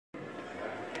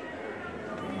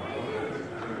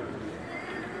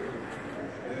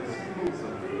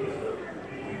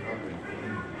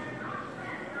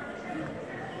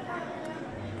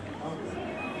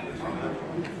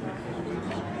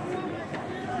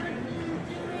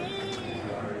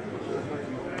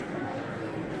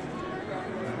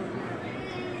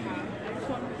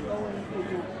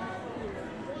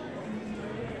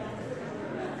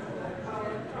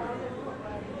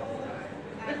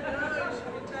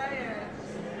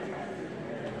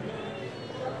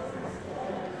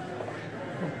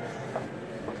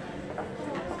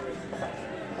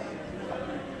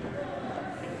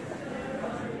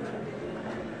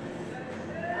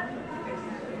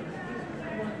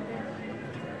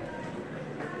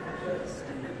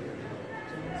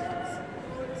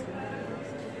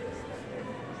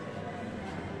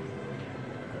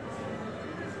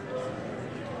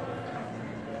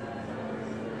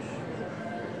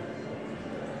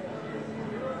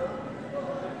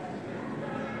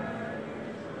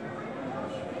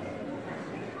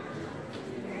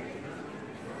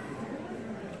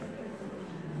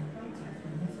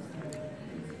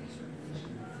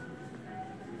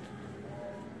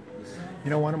You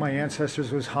know, one of my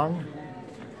ancestors was hung.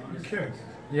 You're kidding.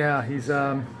 Yeah, he's,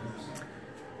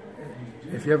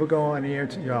 if you ever go on the air,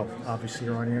 obviously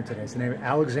you're on the air today, his name is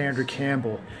Alexander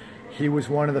Campbell. He was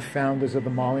one of the founders of the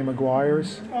Molly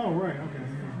Maguires. Oh, right, okay.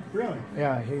 Really?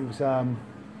 Yeah, he was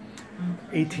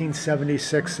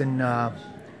 1876 in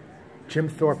Jim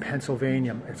Thorpe,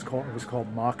 Pennsylvania. It was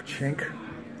called Mock Chink.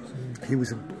 He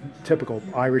was a typical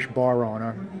Irish bar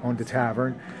owner, owned a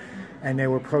tavern, and they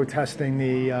were protesting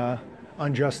the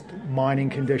unjust mining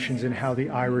conditions and how the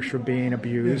Irish were being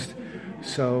abused.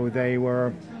 So they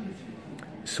were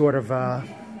sort of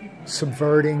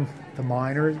subverting the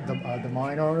miners, the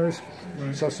mine owners.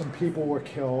 Right. So some people were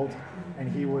killed,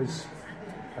 and he was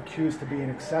accused to be an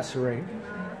accessory.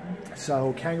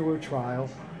 So kangaroo trial.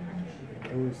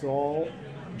 It was all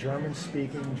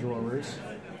German-speaking jurors.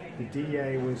 The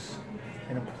DA was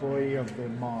an employee of the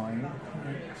mine,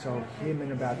 so him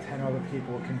and about 10 other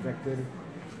people were convicted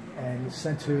and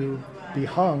sent to be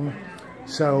hung.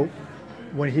 So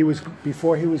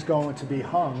before he was going to be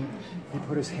hung, he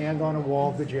put his hand on a wall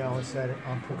of the jail and said,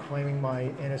 "I'm proclaiming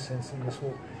my innocence, and this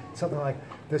will," something like,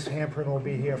 "this handprint will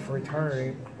be here for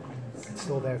eternity." It's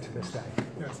still there to this day.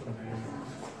 That's amazing.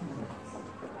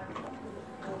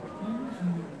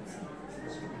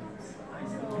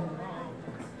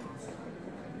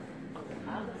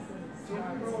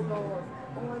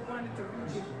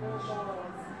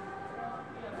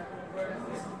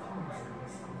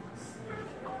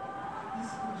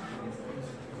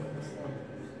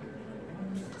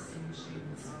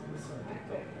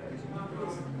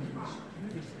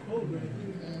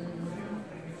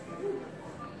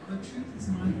 The truth is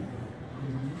minor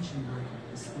when the mention worker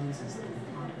discloses the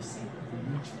hypocrisy of the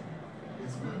mutual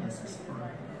as well as his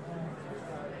firm.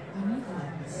 The Negro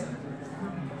has suffered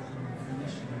from the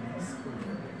missionary school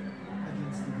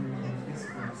against the rule of his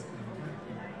race and white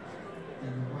people,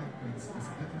 and the white race has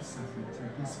ever suffered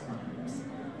through his firms.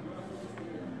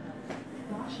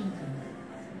 Washington,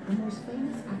 the most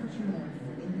famous African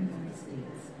American in the United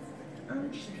States,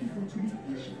 urged people to be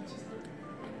patient.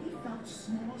 He felt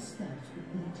small steps would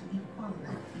lead to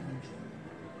equality eventually.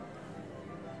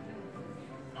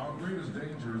 Our greatest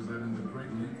danger is that in the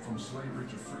great leap from slavery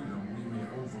to freedom, we may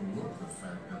overlook the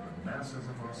fact that the masses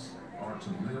of us are to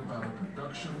live out of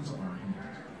productions of our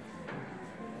hand.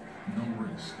 No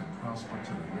race can prosper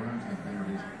till it learns that there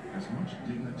is as much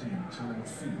dignity in tilling a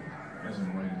field as in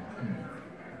writing a poem.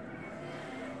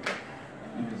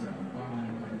 It is at the bottom of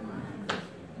the line.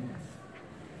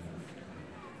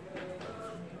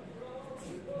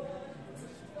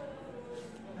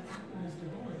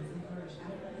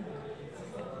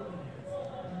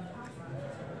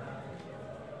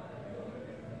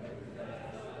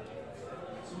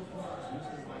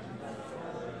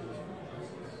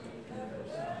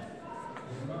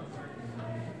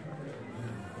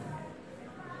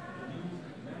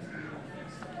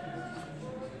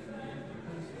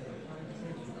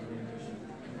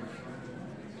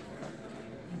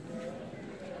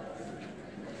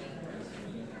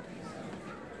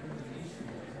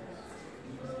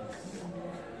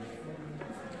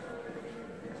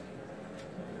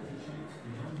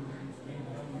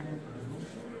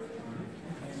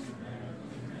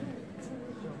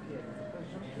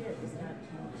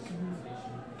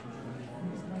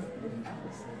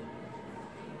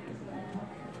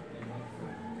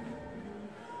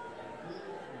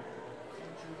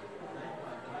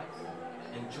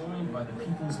 Joined by the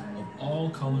peoples of all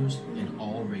colors and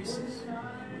all races,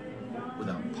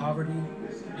 without poverty,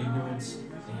 ignorance,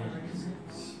 and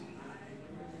disease.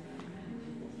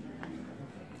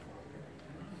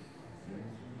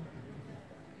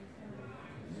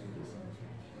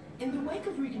 In the wake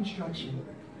of Reconstruction,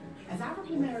 as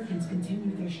African Americans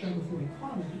continued their struggle for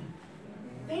equality,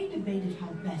 they debated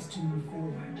how best to move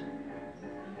forward.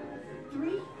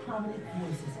 Three prominent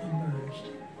voices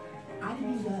emerged. Ida B.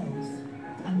 Wells,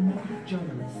 a noted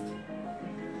journalist.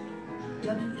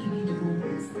 W.E.B. Du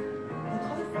Bois, the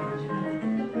co-founder of the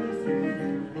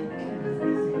NAACP and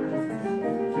editor of the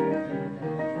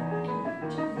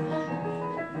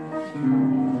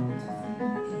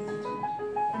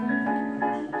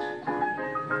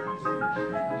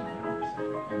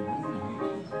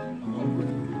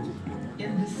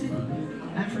In the city,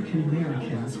 African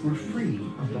Americans were free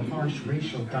of the harsh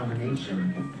racial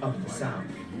domination of the South.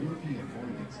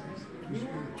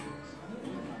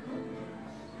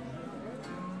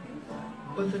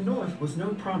 But the North was no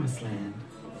promised land.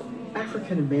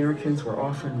 African Americans were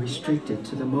often restricted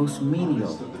to the most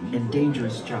menial and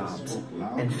dangerous jobs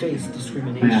and faced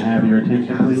discrimination. May I have your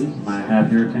attention, please? May I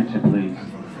have your attention, please?